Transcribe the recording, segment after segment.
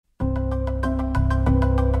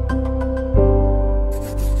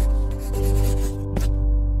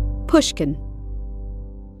Pushkin.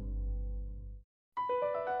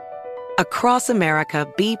 Across America,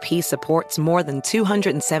 BP supports more than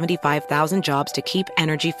 275,000 jobs to keep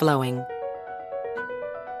energy flowing.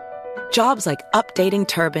 Jobs like updating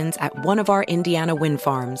turbines at one of our Indiana wind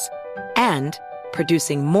farms and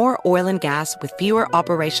producing more oil and gas with fewer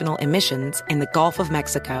operational emissions in the Gulf of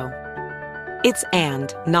Mexico. It's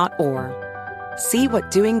and, not or. See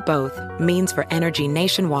what doing both means for energy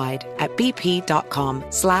nationwide at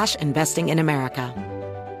bp.com/investing in America.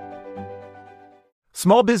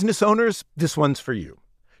 Small business owners, this one's for you.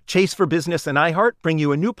 Chase for Business and iHeart bring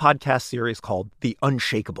you a new podcast series called The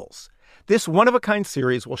Unshakables. This one-of-a-kind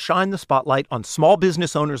series will shine the spotlight on small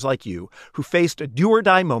business owners like you who faced a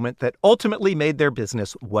do-or-die moment that ultimately made their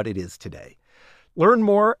business what it is today. Learn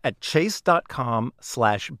more at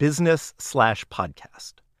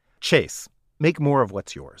chase.com/business/podcast. Chase, make more of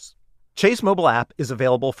what's yours. Chase mobile app is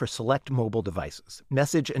available for select mobile devices.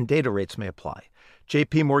 Message and data rates may apply.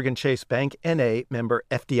 J.P. Morgan Chase Bank, N.A., member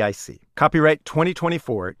FDIC. Copyright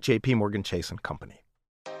 2024, J.P. Morgan Chase & Company.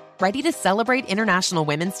 Ready to celebrate International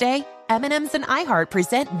Women's Day? M&M's and iHeart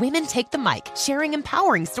present Women Take the Mic, sharing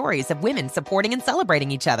empowering stories of women supporting and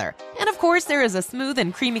celebrating each other. And of course, there is a smooth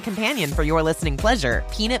and creamy companion for your listening pleasure,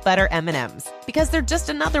 peanut butter M&M's. Because they're just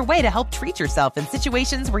another way to help treat yourself in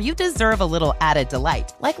situations where you deserve a little added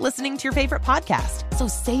delight, like listening to your favorite podcast. So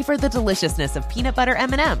savor the deliciousness of peanut butter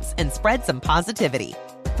M&M's and spread some positivity.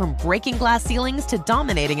 From breaking glass ceilings to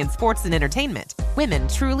dominating in sports and entertainment, women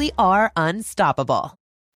truly are unstoppable.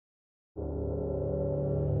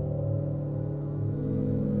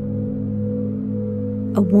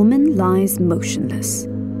 A woman lies motionless.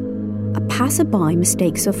 A passerby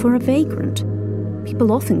mistakes her for a vagrant.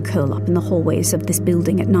 People often curl up in the hallways of this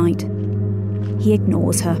building at night. He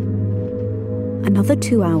ignores her. Another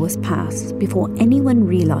 2 hours pass before anyone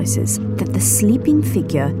realizes that the sleeping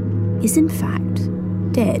figure is in fact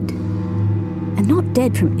dead. And not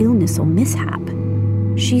dead from illness or mishap.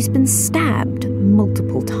 She's been stabbed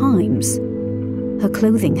multiple times. Her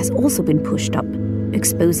clothing has also been pushed up,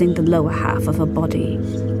 exposing the lower half of her body.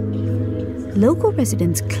 Local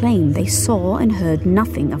residents claim they saw and heard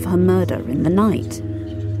nothing of her murder in the night.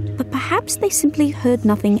 But perhaps they simply heard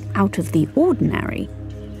nothing out of the ordinary.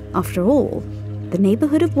 After all, the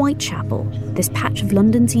neighbourhood of Whitechapel, this patch of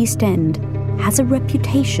London's East End, has a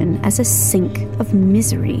reputation as a sink of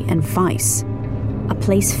misery and vice. A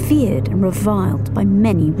place feared and reviled by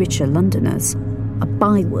many richer Londoners. A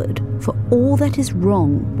byword for all that is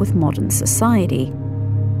wrong with modern society.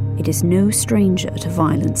 It is no stranger to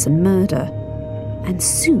violence and murder, and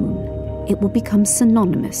soon it will become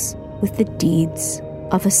synonymous with the deeds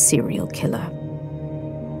of a serial killer.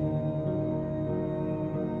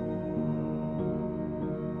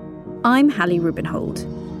 I'm Hallie Rubenhold.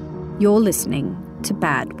 You're listening to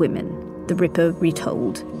Bad Women, The Ripper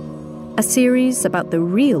Retold, a series about the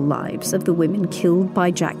real lives of the women killed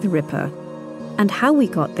by Jack the Ripper and how we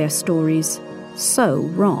got their stories so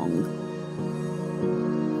wrong.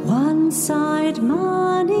 One side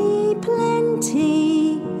money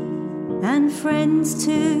plenty, and friends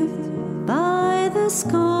too by the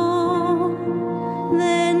score.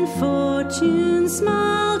 Then fortune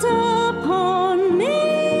smiled upon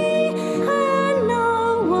me, and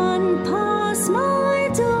no one passed my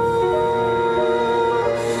door.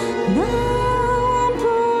 Now I'm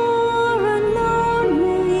poor and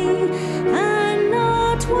lonely, and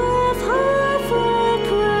not worth half a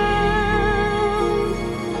crown.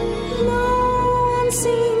 No one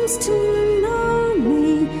seems to know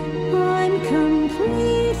me, I'm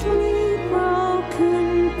completely broken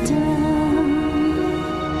down.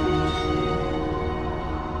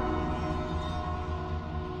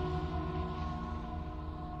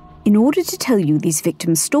 In order to tell you these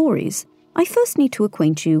victims' stories, I first need to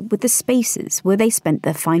acquaint you with the spaces where they spent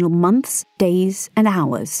their final months, days, and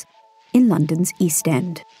hours in London's East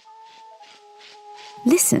End.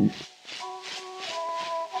 Listen.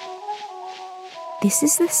 This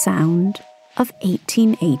is the sound of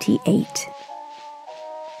 1888.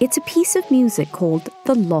 It's a piece of music called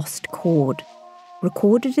The Lost Chord,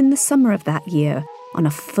 recorded in the summer of that year on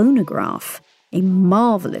a phonograph, a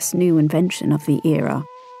marvellous new invention of the era.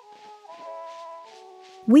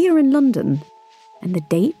 We are in London, and the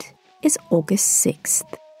date is August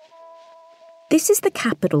 6th. This is the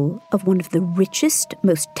capital of one of the richest,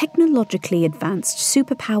 most technologically advanced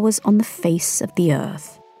superpowers on the face of the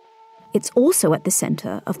earth. It's also at the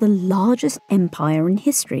centre of the largest empire in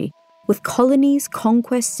history, with colonies,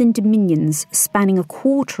 conquests and dominions spanning a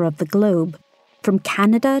quarter of the globe, from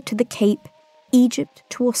Canada to the Cape, Egypt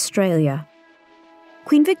to Australia.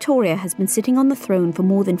 Queen Victoria has been sitting on the throne for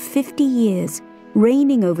more than 50 years,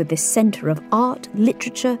 reigning over this centre of art,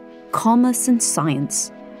 literature, commerce and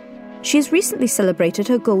science. She has recently celebrated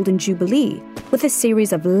her Golden Jubilee with a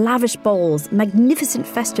series of lavish balls, magnificent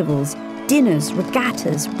festivals, dinners,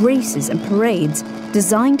 regattas, races and parades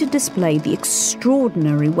designed to display the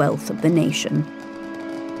extraordinary wealth of the nation.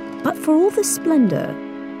 But for all the splendour,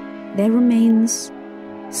 there remains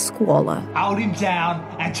squalor. Hold him down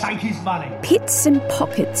and take his money. Pits and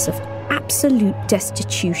pockets of absolute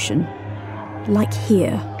destitution, like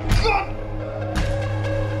here.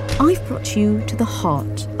 I've brought you to the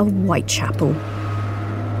heart of Whitechapel.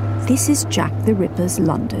 This is Jack the Ripper's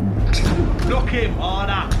London. Look him,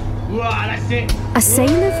 harder. Right, that's it. A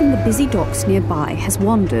sailor from the busy docks nearby has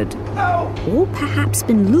wandered, or perhaps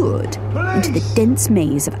been lured, into the dense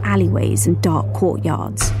maze of alleyways and dark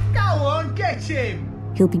courtyards. Go on, get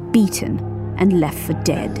him. He'll be beaten and left for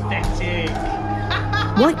dead. That's it.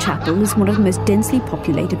 Whitechapel is one of the most densely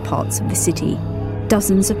populated parts of the city.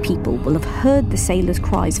 Dozens of people will have heard the sailors'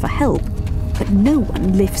 cries for help, but no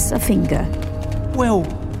one lifts a finger. Well,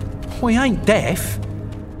 we ain't deaf.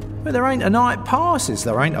 But there ain't a night passes,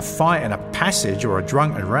 there ain't a fight in a passage or a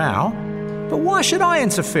drunken row. But why should I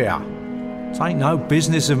interfere? It ain't no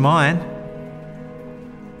business of mine.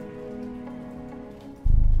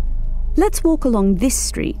 Let's walk along this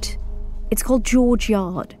street. It's called George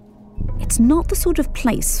Yard. It's not the sort of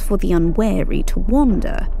place for the unwary to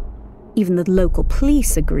wander. Even the local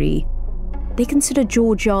police agree. They consider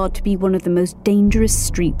George Yard to be one of the most dangerous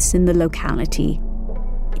streets in the locality.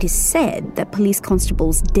 It is said that police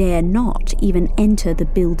constables dare not even enter the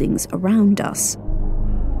buildings around us.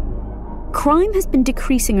 Crime has been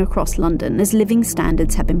decreasing across London as living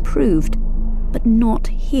standards have improved, but not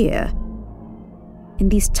here. In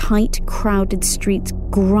these tight, crowded streets,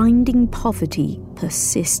 grinding poverty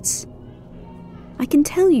persists. I can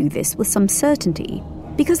tell you this with some certainty,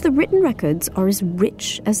 because the written records are as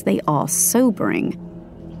rich as they are sobering.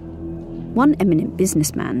 One eminent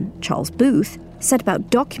businessman, Charles Booth, set about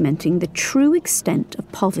documenting the true extent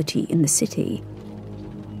of poverty in the city.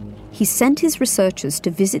 He sent his researchers to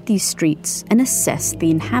visit these streets and assess the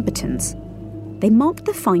inhabitants. They marked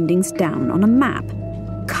the findings down on a map,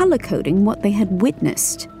 colour-coding what they had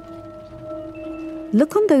witnessed.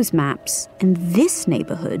 Look on those maps, and this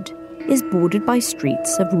neighbourhood is bordered by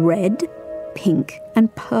streets of red, pink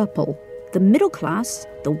and purple, the middle class,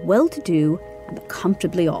 the well-to-do and the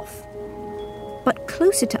comfortably off. But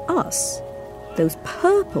closer to us, those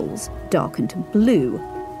purples darken to blue,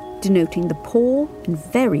 denoting the poor and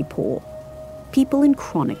very poor, people in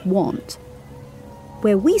chronic want.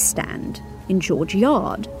 Where we stand, in George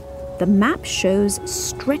Yard, the map shows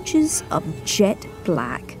stretches of jet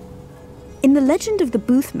black. In the legend of the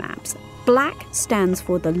Booth maps, black stands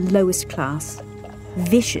for the lowest class.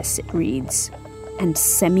 Vicious, it reads, and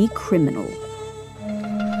semi-criminal.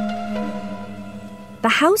 The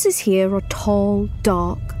houses here are tall,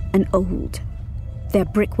 dark, and old. Their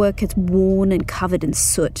brickwork is worn and covered in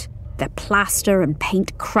soot. Their plaster and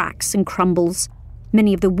paint cracks and crumbles.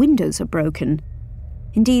 Many of the windows are broken.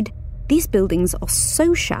 Indeed, these buildings are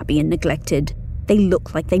so shabby and neglected, they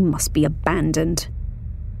look like they must be abandoned.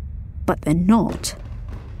 But they're not.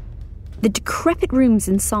 The decrepit rooms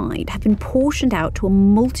inside have been portioned out to a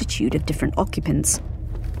multitude of different occupants.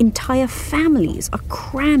 Entire families are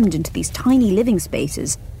crammed into these tiny living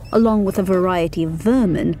spaces, along with a variety of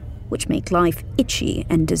vermin, which make life itchy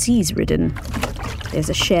and disease-ridden. There's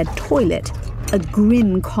a shared toilet, a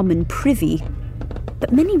grim common privy,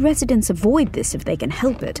 but many residents avoid this if they can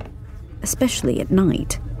help it, especially at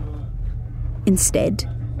night. Instead,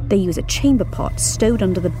 they use a chamber pot stowed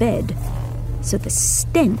under the bed, so the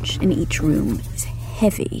stench in each room is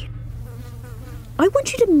heavy. I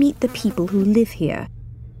want you to meet the people who live here,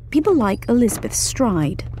 people like Elizabeth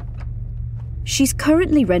Stride. She's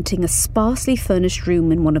currently renting a sparsely furnished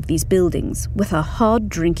room in one of these buildings with her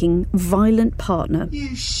hard-drinking, violent partner,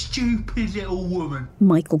 You stupid little woman.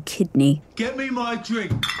 Michael Kidney. Get me my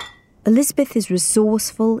drink. Elizabeth is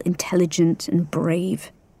resourceful, intelligent, and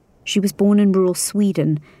brave. She was born in rural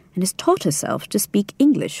Sweden and has taught herself to speak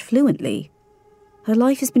English fluently. Her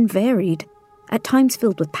life has been varied, at times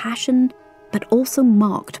filled with passion, but also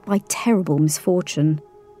marked by terrible misfortune.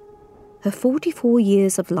 Her 44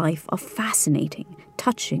 years of life are fascinating,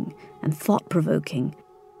 touching, and thought-provoking,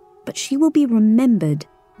 but she will be remembered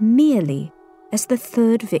merely as the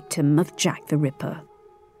third victim of Jack the Ripper.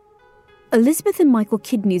 Elizabeth and Michael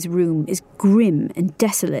Kidney's room is grim and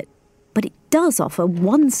desolate, but it does offer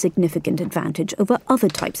one significant advantage over other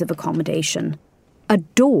types of accommodation: a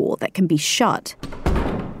door that can be shut.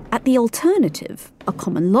 At the alternative, a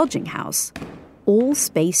common lodging house, all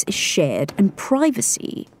space is shared and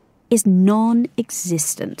privacy is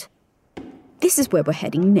non-existent. This is where we're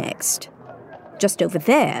heading next. Just over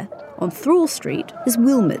there, on Thrall Street, is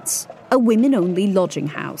Wilmot's, a women-only lodging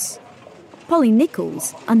house. Polly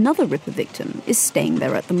Nichols, another Ripper victim, is staying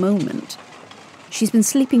there at the moment. She's been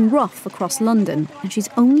sleeping rough across London, and she's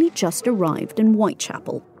only just arrived in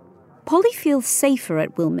Whitechapel. Polly feels safer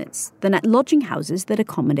at Wilmot's than at lodging houses that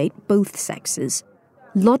accommodate both sexes.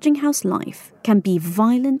 Lodging house life can be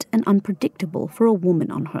violent and unpredictable for a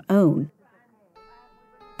woman on her own.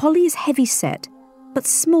 Polly is heavy-set, but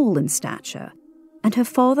small in stature, and her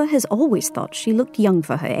father has always thought she looked young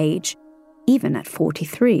for her age, even at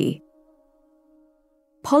 43.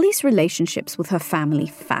 Polly's relationships with her family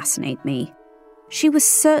fascinate me. She was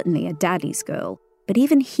certainly a daddy's girl, but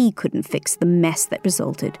even he couldn't fix the mess that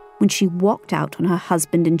resulted when she walked out on her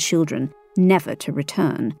husband and children, never to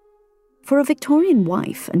return. For a Victorian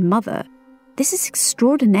wife and mother, this is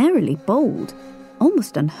extraordinarily bold,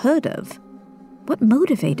 almost unheard of. What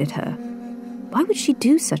motivated her? Why would she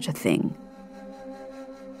do such a thing?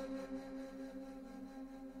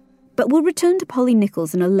 But we'll return to Polly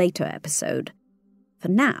Nichols in a later episode. For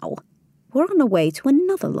now, we're on our way to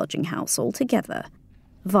another lodging house altogether,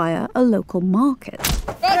 via a local market.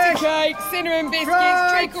 Butter cake, cinnamon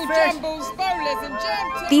biscuits, treacle jumbles, bowlers and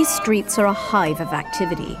jam. These streets are a hive of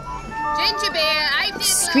activity. Ginger beer,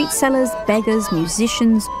 Street sellers, beggars,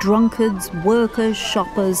 musicians, drunkards, workers,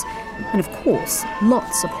 shoppers, and of course,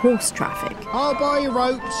 lots of horse traffic. I'll buy you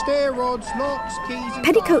ropes, stair rods, locks, keys and...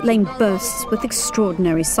 Petticoat Lane bursts with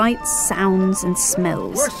extraordinary sights, sounds and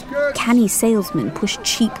smells. Canny salesmen push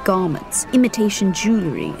cheap garments, imitation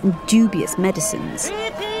jewellery and dubious medicines.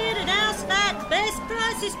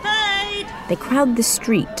 They crowd the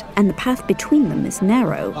street, and the path between them is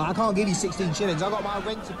narrow. I can't give you 16 shillings, I've got my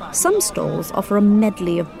rent to pay. Some stalls offer a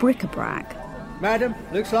medley of bric-a-brac. Madam,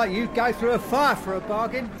 looks like you'd go through a fire for a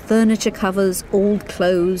bargain. Furniture covers, old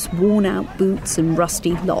clothes, worn-out boots and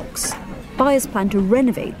rusty locks. Buyers plan to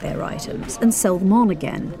renovate their items and sell them on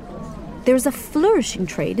again. There is a flourishing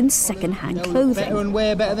trade in second-hand clothing. Better and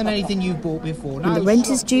wear better than anything you've bought before. When the rent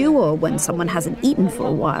is due or when someone hasn't eaten for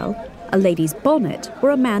a while, a lady's bonnet or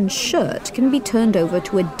a man's shirt can be turned over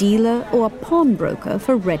to a dealer or a pawnbroker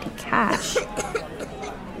for ready cash.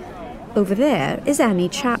 Over there is Annie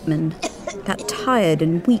Chapman, that tired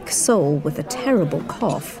and weak soul with a terrible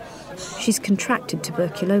cough. She's contracted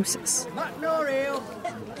tuberculosis.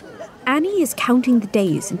 Annie is counting the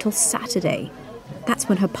days until Saturday. That's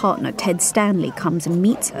when her partner, Ted Stanley, comes and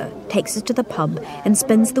meets her, takes her to the pub and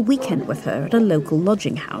spends the weekend with her at a local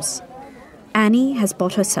lodging house. Annie has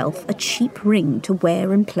bought herself a cheap ring to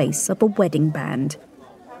wear in place of a wedding band.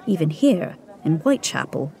 Even here, in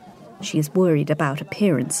Whitechapel, she is worried about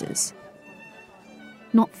appearances.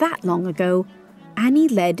 Not that long ago, Annie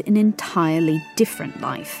led an entirely different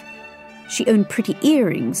life. She owned pretty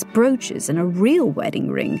earrings, brooches, and a real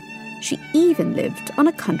wedding ring. She even lived on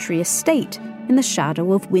a country estate in the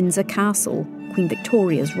shadow of Windsor Castle, Queen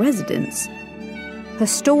Victoria's residence. Her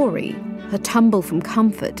story, her tumble from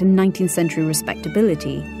comfort and 19th century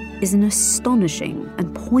respectability, is an astonishing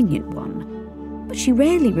and poignant one. But she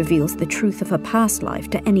rarely reveals the truth of her past life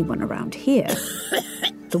to anyone around here.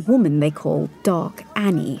 The woman they call Dark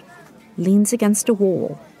Annie leans against a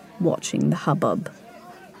wall, watching the hubbub.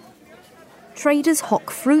 Traders hawk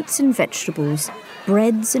fruits and vegetables,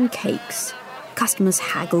 breads and cakes. Customers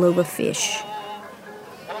haggle over fish.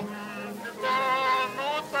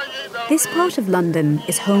 This part of London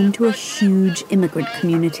is home to a huge immigrant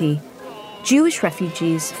community. Jewish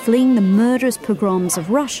refugees fleeing the murderous pogroms of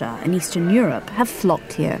Russia and Eastern Europe have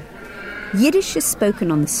flocked here. Yiddish is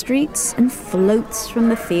spoken on the streets and floats from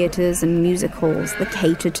the theatres and music halls that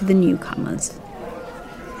cater to the newcomers.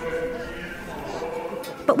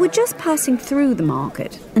 But we're just passing through the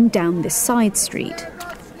market and down this side street.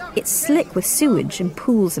 It's slick with sewage and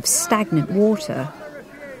pools of stagnant water.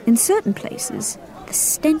 In certain places, the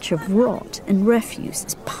stench of rot and refuse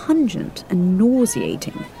is pungent and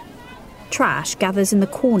nauseating. Trash gathers in the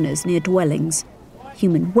corners near dwellings.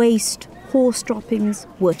 Human waste, horse droppings,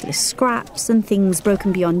 worthless scraps, and things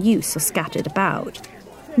broken beyond use are scattered about.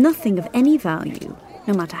 Nothing of any value,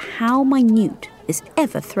 no matter how minute, is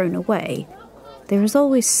ever thrown away. There is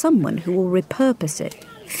always someone who will repurpose it,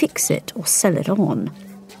 fix it, or sell it on.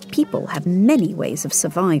 People have many ways of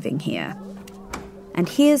surviving here. And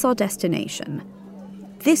here's our destination.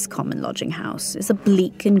 This common lodging house is a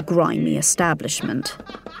bleak and grimy establishment.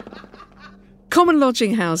 Common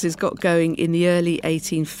lodging houses got going in the early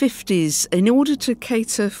 1850s in order to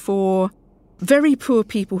cater for very poor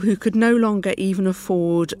people who could no longer even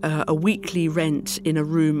afford a weekly rent in a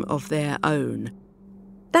room of their own.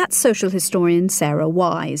 That's social historian Sarah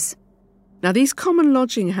Wise. Now, these common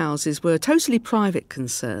lodging houses were totally private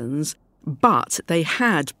concerns, but they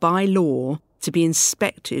had, by law, to be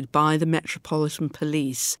inspected by the Metropolitan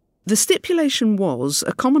Police. The stipulation was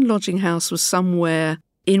a common lodging house was somewhere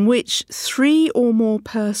in which 3 or more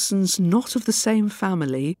persons not of the same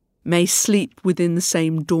family may sleep within the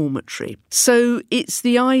same dormitory. So it's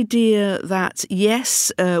the idea that,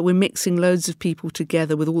 yes, we're mixing loads of people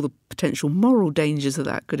together with all the potential moral dangers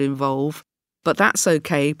that could involve, but that's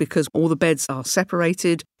okay because all the beds are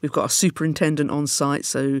separated. We've got a superintendent on site,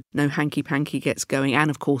 so no hanky-panky gets going,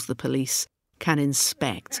 and of course the police can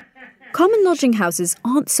inspect. Common lodging houses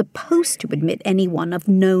aren't supposed to admit anyone of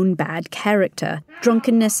known bad character.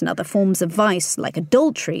 Drunkenness and other forms of vice, like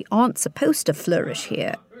adultery, aren't supposed to flourish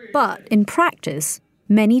here. But in practice,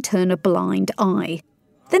 many turn a blind eye.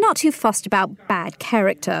 They're not too fussed about bad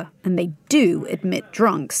character, and they do admit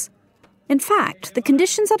drunks. In fact, the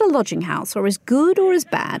conditions at a lodging house are as good or as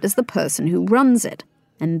bad as the person who runs it.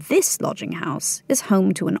 And this lodging house is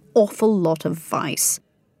home to an awful lot of vice.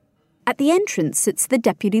 At the entrance sits the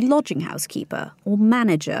deputy lodging housekeeper, or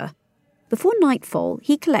manager. Before nightfall,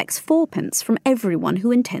 he collects 4p from everyone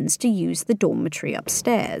who intends to use the dormitory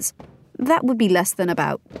upstairs. That would be less than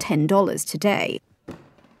about $10 today.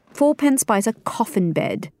 4p buys a coffin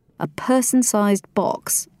bed, a person-sized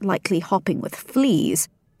box, likely hopping with fleas,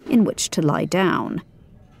 in which to lie down.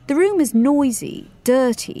 The room is noisy,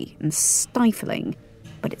 dirty, and stifling,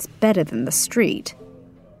 but it's better than the street.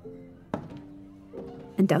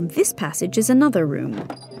 And down this passage is another room.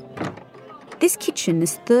 This kitchen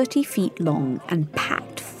is 30 feet long and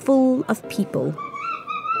packed full of people.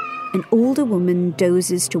 An older woman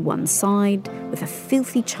dozes to one side with a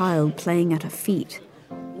filthy child playing at her feet.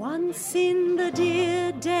 Once in the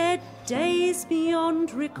dear dead days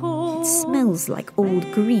beyond recall. It smells like old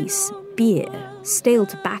grease, beer, stale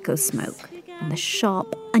tobacco smoke, and the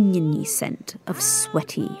sharp oniony scent of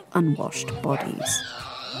sweaty, unwashed bodies.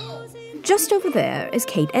 Just over there is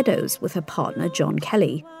Kate Eddowes with her partner John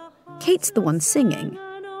Kelly. Kate's the one singing.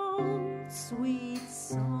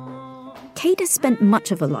 Kate has spent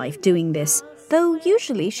much of her life doing this, though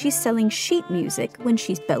usually she's selling sheet music when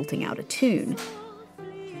she's belting out a tune.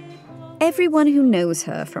 Everyone who knows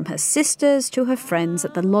her, from her sisters to her friends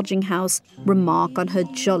at the lodging house, remark on her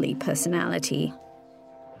jolly personality.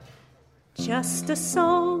 Just a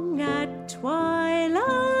song at twilight,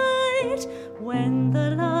 when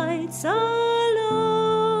the lights are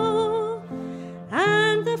low,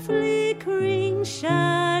 and the flickering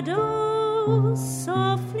shadows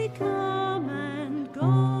softly come and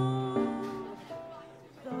go.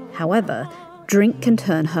 However, drink can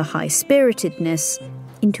turn her high-spiritedness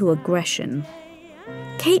into aggression.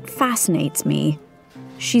 Kate fascinates me.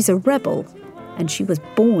 She's a rebel, and she was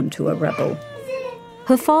born to a rebel.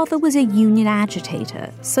 Her father was a union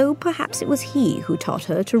agitator, so perhaps it was he who taught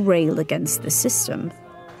her to rail against the system.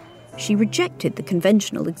 She rejected the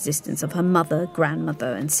conventional existence of her mother,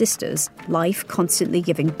 grandmother, and sisters, life constantly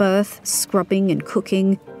giving birth, scrubbing and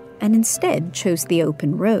cooking, and instead chose the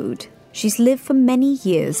open road. She's lived for many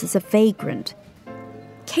years as a vagrant.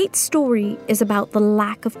 Kate's story is about the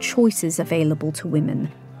lack of choices available to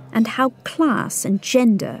women, and how class and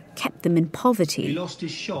gender kept them in poverty. He lost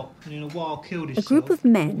his shop and in a while killed himself. A group of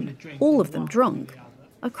men, all of them drunk,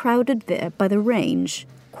 are crowded there by the range,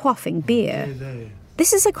 quaffing beer.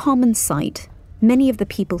 This is a common sight. Many of the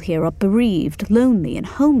people here are bereaved, lonely and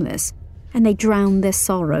homeless, and they drown their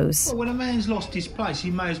sorrows. Well, when a man's lost his place,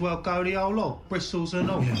 he may as well go the whole lot, bristles and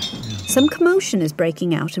all. Some commotion is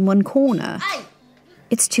breaking out in one corner. Hey!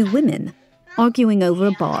 It's 2 women, arguing over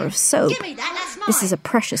a bar of soap. Give me that, that's mine. This is a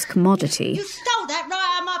precious commodity. You stole that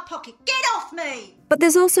right out of my pocket. Get off me! But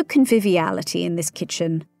there's also conviviality in this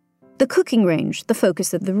kitchen. The cooking range, the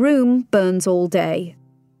focus of the room, burns all day,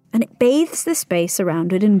 and it bathes the space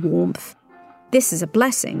around it in warmth. This is a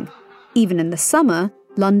blessing. Even in the summer,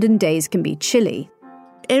 London days can be chilly.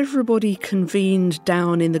 Everybody convened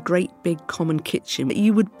down in the great big common kitchen.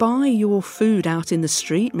 You would buy your food out in the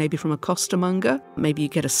street, maybe from a costermonger. Maybe you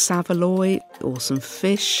get a saveloy or some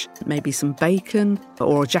fish, maybe some bacon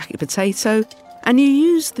or a jacket potato. And you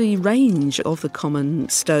use the range of the common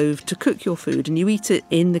stove to cook your food, and you eat it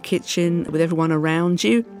in the kitchen with everyone around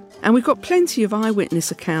you. And we've got plenty of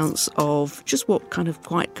eyewitness accounts of just what kind of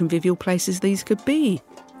quite convivial places these could be.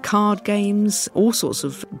 Card games, all sorts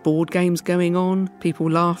of board games going on, people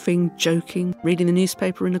laughing, joking, reading the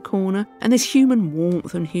newspaper in the corner. And there's human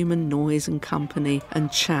warmth and human noise and company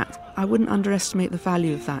and chat. I wouldn't underestimate the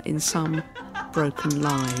value of that in some broken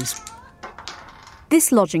lives.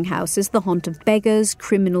 This lodging house is the haunt of beggars,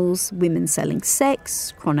 criminals, women selling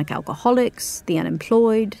sex, chronic alcoholics, the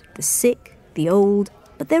unemployed, the sick, the old,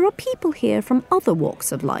 But there are people here from other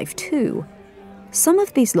walks of life too. Some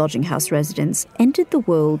of these lodging house residents entered the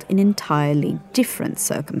world in entirely different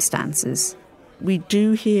circumstances. We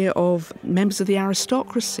do hear of members of the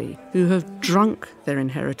aristocracy who have drunk their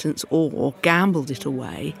inheritance or gambled it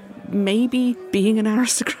away. Maybe being an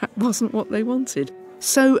aristocrat wasn't what they wanted.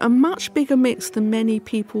 So a much bigger mix than many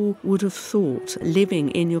people would have thought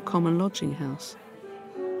living in your common lodging house.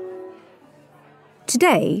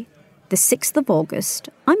 Today, the 6th of August,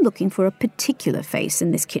 I'm looking for a particular face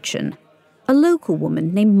in this kitchen. A local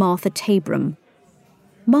woman named Martha Tabram.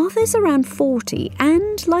 Martha's around 40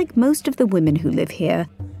 and, like most of the women who live here,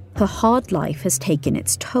 her hard life has taken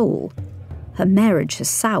its toll. Her marriage has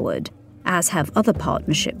soured, as have other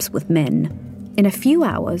partnerships with men. In a few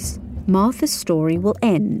hours, Martha's story will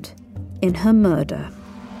end in her murder.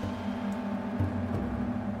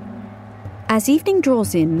 As evening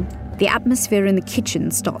draws in, the atmosphere in the kitchen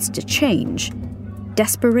starts to change.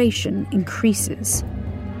 Desperation increases.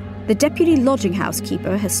 The deputy lodging house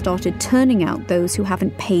keeper has started turning out those who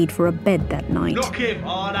haven't paid for a bed that night. Lock him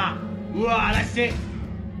harder. That's it.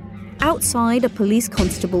 Outside, a police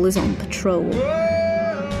constable is on patrol.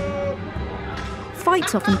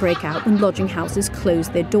 Fights often break out when lodging houses close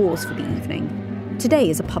their doors for the evening. Today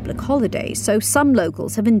is a public holiday, so some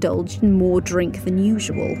locals have indulged in more drink than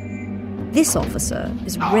usual. This officer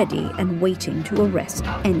is ready and waiting to arrest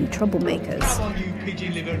any troublemakers. Come on, you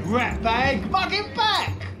pigeon-livered rat bag. Fucking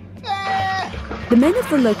back. The men of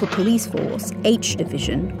the local police force, H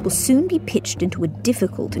Division, will soon be pitched into a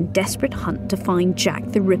difficult and desperate hunt to find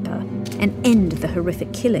Jack the Ripper and end the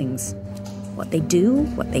horrific killings. What they do,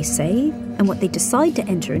 what they say, and what they decide to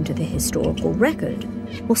enter into the historical record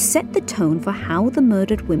will set the tone for how the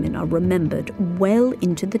murdered women are remembered well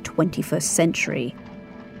into the 21st century.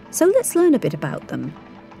 So let's learn a bit about them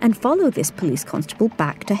and follow this police constable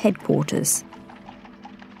back to headquarters.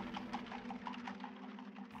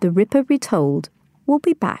 The Ripper Retold will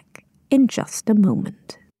be back in just a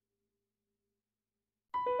moment.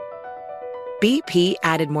 BP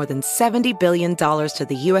added more than $70 billion to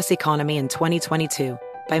the U.S. economy in 2022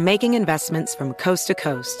 by making investments from coast to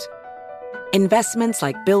coast. Investments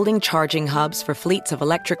like building charging hubs for fleets of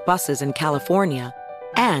electric buses in California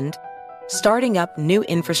and starting up new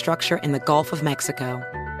infrastructure in the Gulf of Mexico.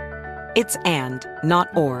 It's and, not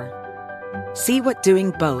or. See what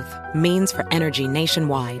doing both means for energy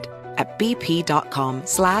nationwide at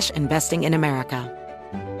bp.com/investing in America.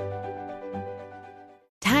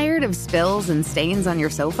 Tired of spills and stains on your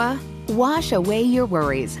sofa? Wash away your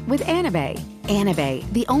worries with Anabay. Anabay,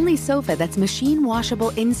 the only sofa that's machine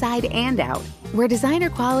washable inside and out, where designer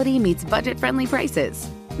quality meets budget-friendly prices.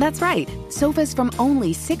 That's right, sofas from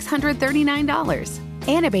only $639.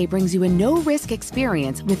 Anabay brings you a no-risk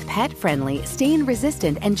experience with pet-friendly,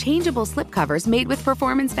 stain-resistant, and changeable slipcovers made with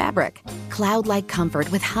performance fabric, cloud-like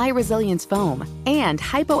comfort with high-resilience foam, and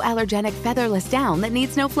hypoallergenic featherless down that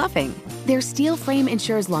needs no fluffing. Their steel frame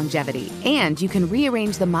ensures longevity, and you can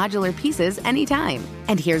rearrange the modular pieces anytime.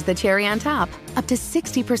 And here's the cherry on top, up to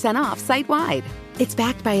 60% off site-wide. It's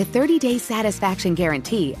backed by a 30-day satisfaction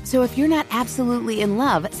guarantee, so if you're not absolutely in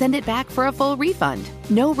love, send it back for a full refund.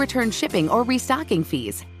 No return shipping or restocking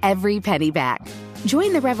fees. Every penny back.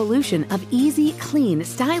 Join the revolution of easy, clean,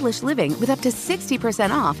 stylish living with up to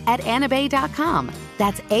 60% off at anabay.com.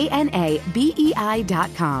 That's ANABEI.com.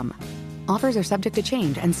 Offers are subject to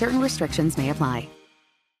change and certain restrictions may apply.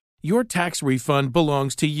 Your tax refund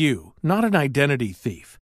belongs to you, not an identity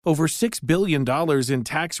thief. Over $6 billion in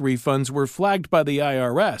tax refunds were flagged by the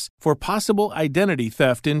IRS for possible identity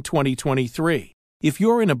theft in 2023. If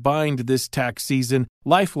you're in a bind this tax season,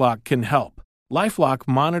 LifeLock can help. LifeLock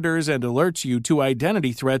monitors and alerts you to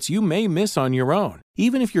identity threats you may miss on your own,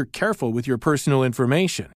 even if you're careful with your personal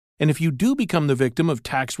information. And if you do become the victim of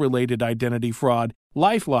tax-related identity fraud,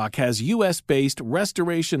 LifeLock has U.S.-based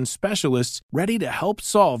restoration specialists ready to help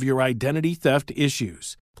solve your identity theft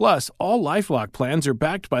issues. Plus, all LifeLock plans are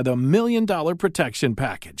backed by the $1 Million Protection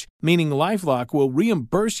Package, meaning LifeLock will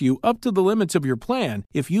reimburse you up to the limits of your plan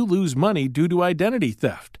if you lose money due to identity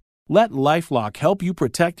theft. Let LifeLock help you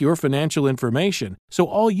protect your financial information, so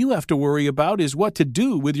all you have to worry about is what to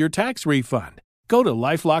do with your tax refund. Go to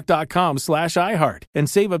LifeLock.com/iHeart and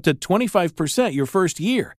save up to 25% your first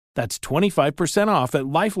year. That's 25% off at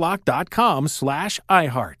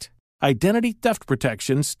LifeLock.com/iHeart. Identity theft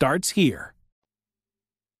protection starts here.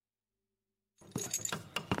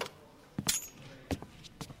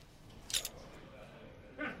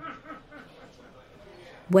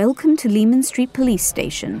 Welcome to Lehman Street Police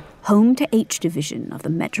Station, home to H Division of the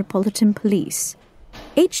Metropolitan Police.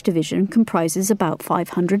 H Division comprises about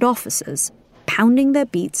 500 officers, pounding their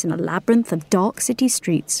beats in a labyrinth of dark city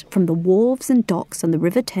streets from the wharves and docks on the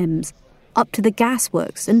River Thames up to the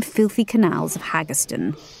gasworks and filthy canals of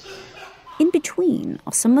Haggerston. In between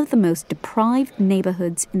are some of the most deprived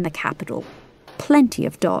neighbourhoods in the capital. Plenty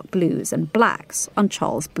of dark blues and blacks on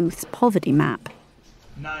Charles Booth's poverty map.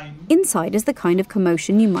 Inside is the kind of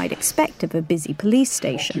commotion you might expect of a busy police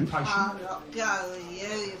station. I'll not go with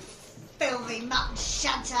you filthy mutton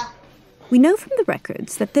shunter. We know from the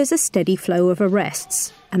records that there's a steady flow of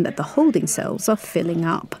arrests and that the holding cells are filling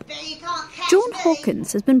up. John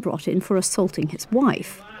Hawkins has been brought in for assaulting his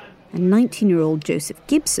wife, and 19-year-old Joseph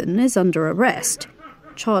Gibson is under arrest,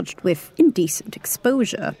 charged with indecent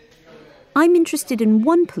exposure. I'm interested in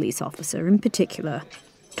one police officer in particular,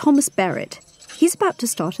 Thomas Barrett. He's about to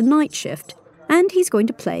start a night shift, and he's going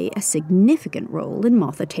to play a significant role in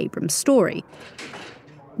Martha Tabram's story.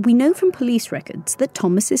 We know from police records that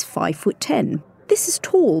Thomas is 5'10". This is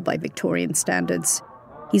tall by Victorian standards.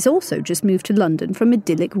 He's also just moved to London from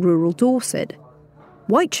idyllic rural Dorset.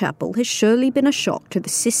 Whitechapel has surely been a shock to the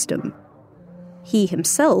system. He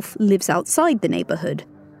himself lives outside the neighbourhood,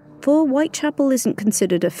 for Whitechapel isn't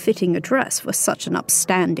considered a fitting address for such an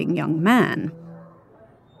upstanding young man.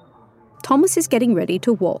 Thomas is getting ready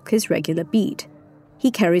to walk his regular beat. He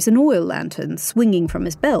carries an oil lantern swinging from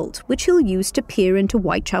his belt, which he'll use to peer into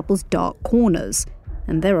Whitechapel's dark corners,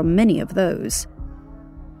 and there are many of those.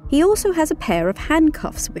 He also has a pair of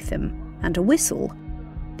handcuffs with him, and a whistle.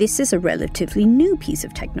 This is a relatively new piece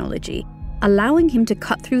of technology, allowing him to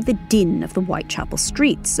cut through the din of the Whitechapel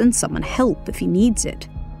streets and summon help if he needs it.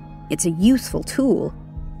 It's a useful tool.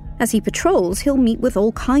 As he patrols, he'll meet with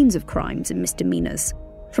all kinds of crimes and misdemeanors,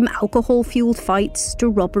 from alcohol-fueled fights to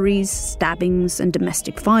robberies, stabbings, and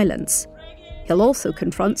domestic violence. He'll also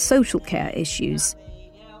confront social care issues.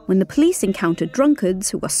 When the police encounter drunkards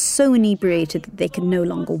who are so inebriated that they can no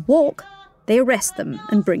longer walk, they arrest them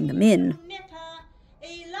and bring them in.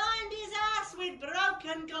 He lined his ass with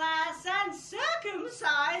broken glass and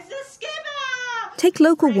circumcised the skipper. Take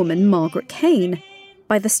local woman Margaret Kane.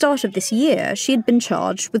 By the start of this year, she had been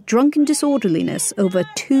charged with drunken disorderliness over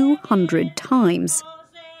 200 times.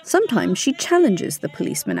 Sometimes she challenges the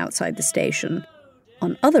policeman outside the station.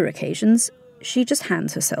 On other occasions, she just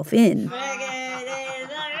hands herself in.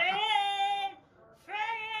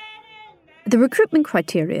 The recruitment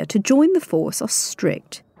criteria to join the force are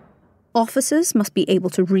strict. Officers must be able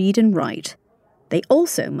to read and write. They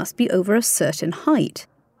also must be over a certain height,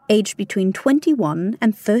 aged between 21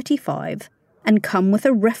 and 35, and come with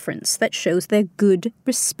a reference that shows their good,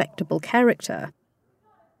 respectable character.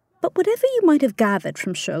 But whatever you might have gathered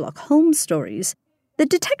from Sherlock Holmes stories, the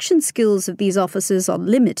detection skills of these officers are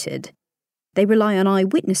limited. They rely on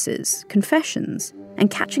eyewitnesses, confessions,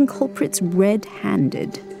 and catching culprits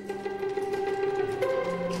red-handed.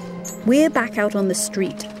 We're back out on the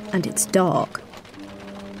street, and it's dark.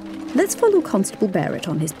 Let's follow Constable Barrett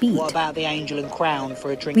on his beat. What about the Angel and Crown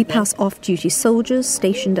for a drink? We pass off-duty soldiers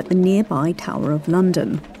stationed at the nearby Tower of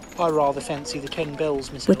London. I rather fancy the 10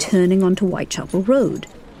 bells, Miss. We're turning onto Whitechapel Road,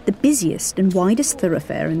 the busiest and widest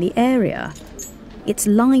thoroughfare in the area. It's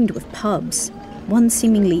lined with pubs, one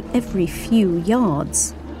seemingly every few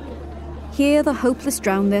yards. Here the hopeless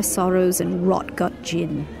drown their sorrows in rot-gut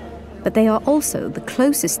gin, but they are also the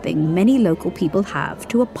closest thing many local people have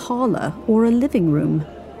to a parlour or a living room.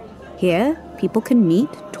 Here, people can meet,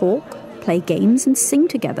 talk, play games and sing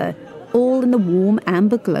together, all in the warm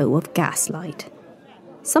amber glow of gaslight.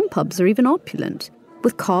 Some pubs are even opulent,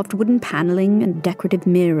 with carved wooden panelling and decorative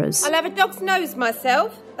mirrors. I'll have a dog's nose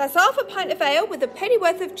myself. That's half a pint of ale with a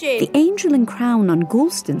pennyworth of gin. The Angel and Crown on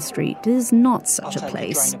Goulston Street is not such a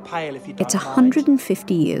place. It's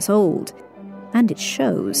 150 years old, and it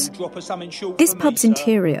shows. This pub's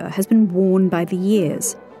interior has been worn by the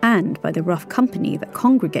years, and by the rough company that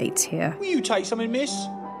congregates here. Will you take something, miss?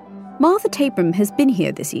 Martha Tabram has been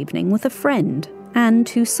here this evening with a friend and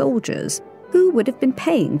 2 soldiers who would have been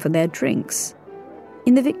paying for their drinks.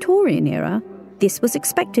 In the Victorian era, this was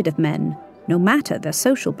expected of men, no matter their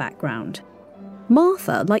social background.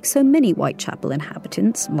 Martha, like so many Whitechapel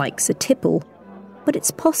inhabitants, likes a tipple, but it's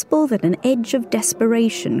possible that an edge of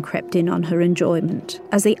desperation crept in on her enjoyment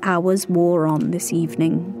as the hours wore on this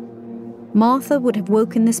evening. Martha would have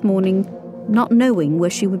woken this morning not knowing where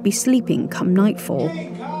she would be sleeping come nightfall.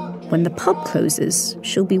 When the pub closes,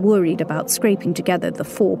 she'll be worried about scraping together the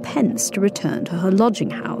 4 pence to return to her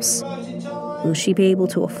lodging house. Will she be able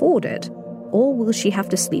to afford it, or will she have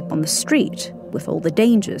to sleep on the street with all the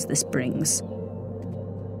dangers this brings?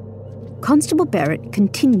 Constable Barrett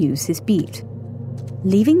continues his beat.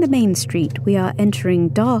 Leaving the main street, we are entering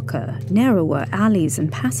darker, narrower alleys and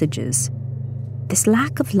passages. This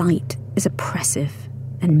lack of light is oppressive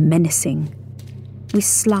and menacing. We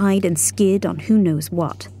slide and skid on who knows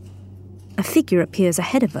what. A figure appears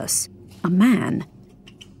ahead of us, a man.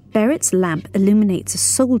 Barrett's lamp illuminates a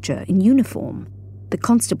soldier in uniform. The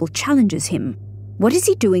constable challenges him. What is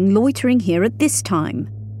he doing loitering here at this time?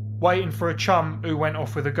 Waiting for a chum who went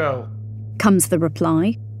off with a girl, comes the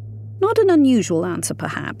reply. Not an unusual answer,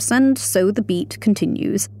 perhaps, and so the beat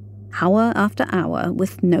continues, hour after hour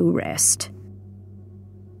with no rest.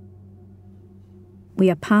 We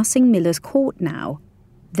are passing Miller's Court now.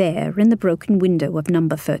 There, in the broken window of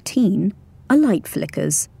number 13, a light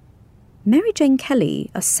flickers. Mary Jane Kelly,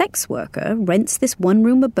 a sex worker, rents this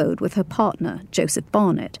one-room abode with her partner, Joseph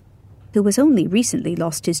Barnett, who has only recently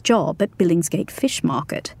lost his job at Billingsgate Fish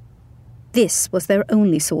Market. This was their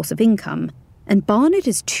only source of income, and Barnett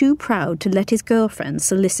is too proud to let his girlfriend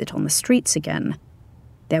solicit on the streets again.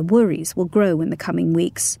 Their worries will grow in the coming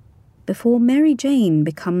weeks, before Mary Jane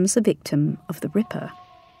becomes a victim of the Ripper.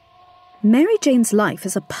 Mary Jane's life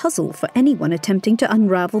is a puzzle for anyone attempting to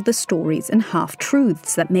unravel the stories and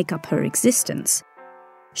half-truths that make up her existence.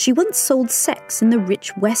 She once sold sex in the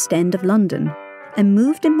rich West End of London and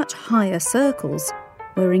moved in much higher circles,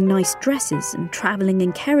 wearing nice dresses and travelling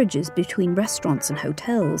in carriages between restaurants and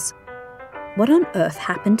hotels. What on earth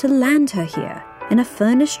happened to land her here, in a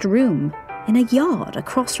furnished room, in a yard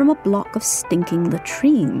across from a block of stinking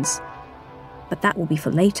latrines? But that will be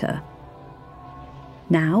for later.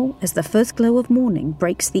 Now, as the first glow of morning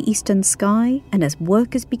breaks the eastern sky and as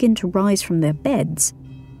workers begin to rise from their beds,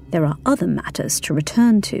 there are other matters to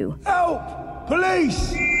return to. Help!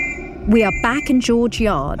 Police! We are back in George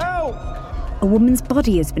Yard. Help! A woman's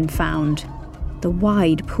body has been found. The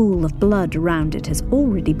wide pool of blood around it has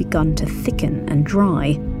already begun to thicken and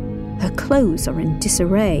dry. Her clothes are in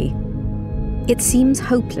disarray. It seems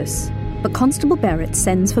hopeless, but Constable Barrett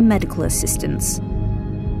sends for medical assistance.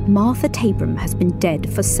 Martha Tabram has been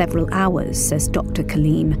dead for several hours, says Dr.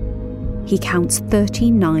 Colleen. He counts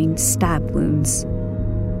 39 stab wounds.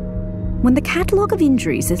 When the catalogue of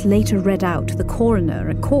injuries is later read out to the coroner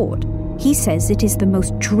at court, he says it is the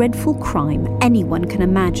most dreadful crime anyone can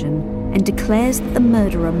imagine and declares that the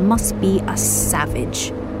murderer must be a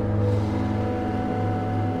savage.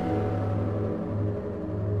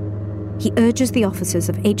 He urges the officers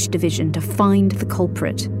of H Division to find the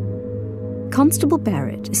culprit. Constable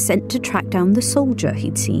Barrett is sent to track down the soldier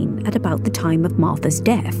he'd seen at about the time of Martha's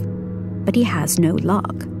death, but he has no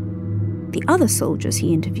luck. The other soldiers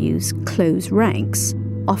he interviews close ranks,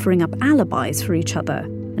 offering up alibis for each other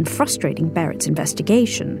and frustrating Barrett's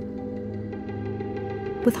investigation.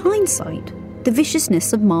 With hindsight, the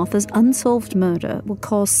viciousness of Martha's unsolved murder will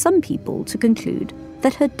cause some people to conclude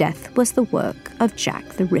that her death was the work of Jack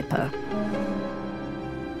the Ripper.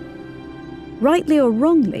 Rightly or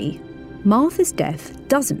wrongly, Martha's death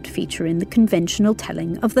doesn't feature in the conventional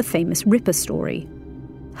telling of the famous Ripper story.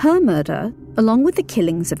 Her murder, along with the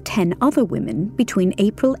killings of 10 other women between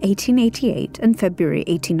April 1888 and February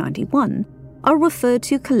 1891, are referred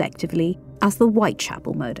to collectively as the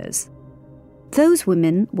Whitechapel murders. Those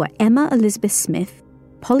women were Emma Elizabeth Smith,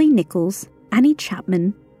 Polly Nichols, Annie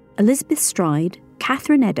Chapman, Elizabeth Stride,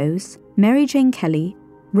 Catherine Eddowes, Mary Jane Kelly,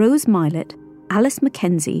 Rose Milett, Alice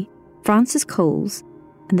Mackenzie, Frances Coles,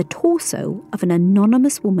 and the torso of an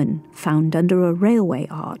anonymous woman found under a railway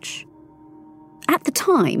arch. At the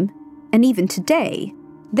time, and even today,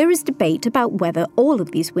 there is debate about whether all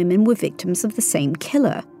of these women were victims of the same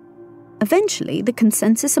killer. Eventually, the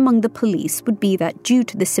consensus among the police would be that due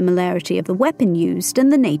to the similarity of the weapon used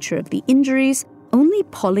and the nature of the injuries, only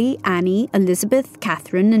Polly, Annie, Elizabeth,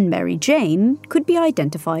 Catherine, and Mary Jane could be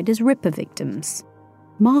identified as Ripper victims.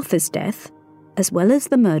 Martha's death, as well as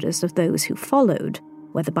the murders of those who followed,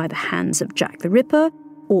 whether by the hands of Jack the Ripper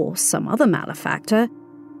or some other malefactor,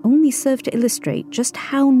 only serve to illustrate just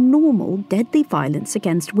how normal deadly violence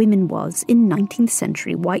against women was in 19th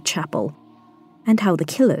century Whitechapel, and how the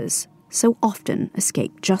killers so often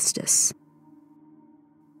escaped justice.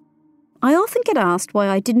 I often get asked why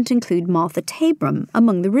I didn't include Martha Tabram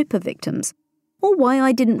among the Ripper victims, or why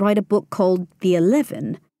I didn't write a book called The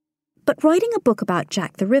 11. But writing a book about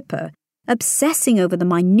Jack the Ripper, obsessing over the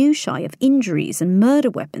minutiae of injuries and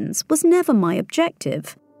murder weapons, was never my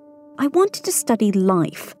objective. I wanted to study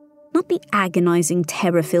life, not the agonizing,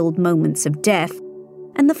 terror-filled moments of death,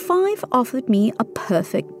 and the 5 offered me a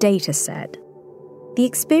perfect data set. The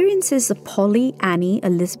experiences of Polly, Annie,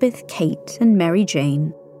 Elizabeth, Kate, and Mary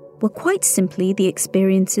Jane were quite simply the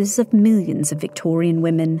experiences of millions of Victorian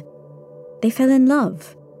women. They fell in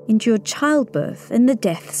love, endured childbirth and the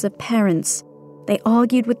deaths of parents. They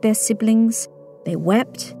argued with their siblings, they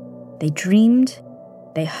wept, they dreamed,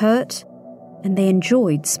 they hurt, and they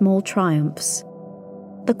enjoyed small triumphs.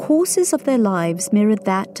 The courses of their lives mirrored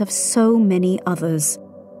that of so many others,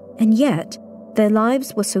 and yet their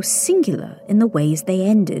lives were so singular in the ways they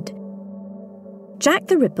ended. Jack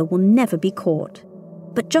the Ripper will never be caught,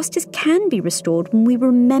 but justice can be restored when we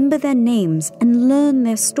remember their names and learn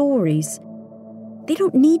their stories. They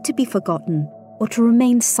don't need to be forgotten or to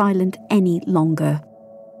remain silent any longer.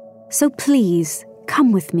 So please,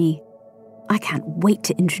 come with me. I can't wait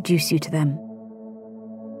to introduce you to them.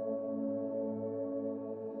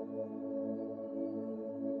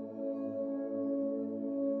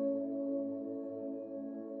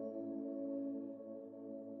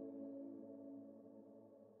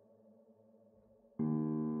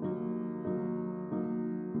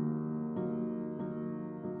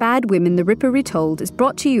 Bad Women the Ripper Retold is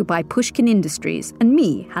brought to you by Pushkin Industries and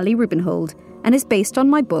me, Hallie Rubenhold, and is based on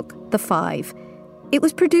my book, The Five. It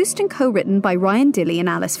was produced and co-written by Ryan Dilley and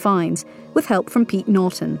Alice Fiennes, with help from Pete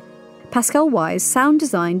Norton. Pascal Wise sound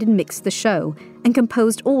designed and mixed the show, and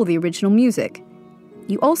composed all the original music.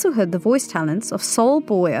 You also heard the voice talents of Saul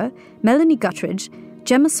Boyer, Melanie Guttridge,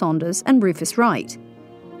 Gemma Saunders, and Rufus Wright.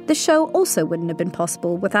 The show also wouldn't have been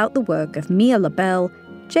possible without the work of Mia LaBelle,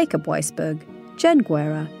 Jacob Weisberg, Jen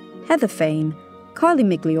Guerra, Heather Fain, Carly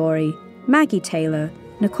Migliori, Maggie Taylor,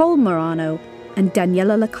 Nicole Morano, and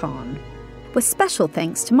Daniela Lacan, with special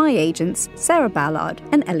thanks to my agents Sarah Ballard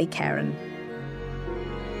and Ellie Caron.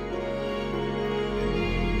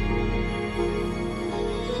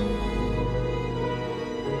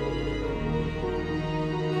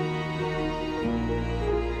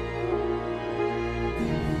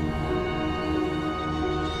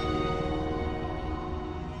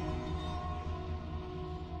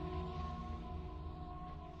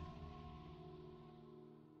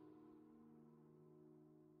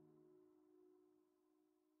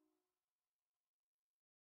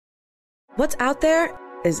 What's out there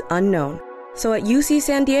is unknown. So at UC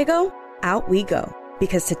San Diego, out we go.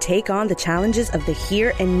 Because to take on the challenges of the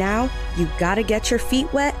here and now, you gotta get your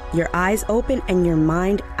feet wet, your eyes open, and your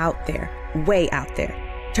mind out there. Way out there.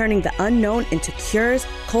 Turning the unknown into cures,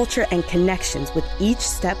 culture, and connections with each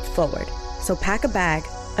step forward. So pack a bag,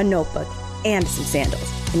 a notebook, and some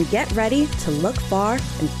sandals. And get ready to look far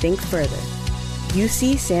and think further.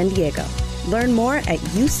 UC San Diego. Learn more at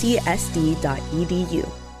ucsd.edu.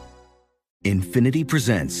 Infiniti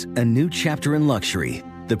presents a new chapter in luxury,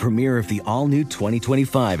 the premiere of the all-new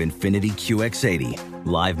 2025 Infiniti QX80,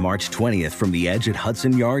 live March 20th from the Edge at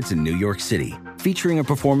Hudson Yards in New York City, featuring a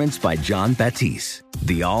performance by John Batiste.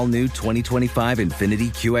 The all-new 2025 Infiniti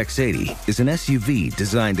QX80 is an SUV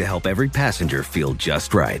designed to help every passenger feel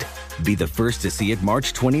just right. Be the first to see it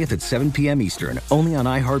March 20th at 7 p.m. Eastern, only on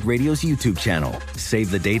iHeartRadio's YouTube channel. Save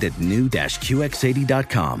the date at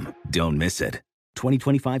new-QX80.com. Don't miss it.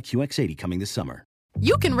 2025 QX80 coming this summer.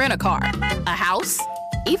 You can rent a car, a house,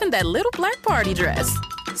 even that little black party dress.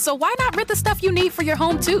 So why not rent the stuff you need for your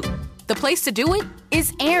home, too? The place to do it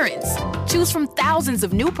is Aaron's. Choose from thousands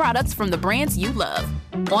of new products from the brands you love,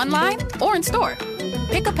 online or in store.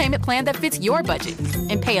 Pick a payment plan that fits your budget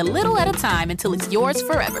and pay a little at a time until it's yours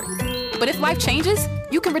forever. But if life changes,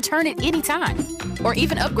 you can return it anytime or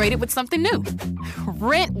even upgrade it with something new.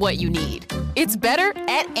 Rent what you need. It's better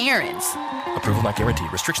at Aaron's. Approval not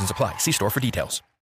guaranteed. Restrictions apply. See store for details.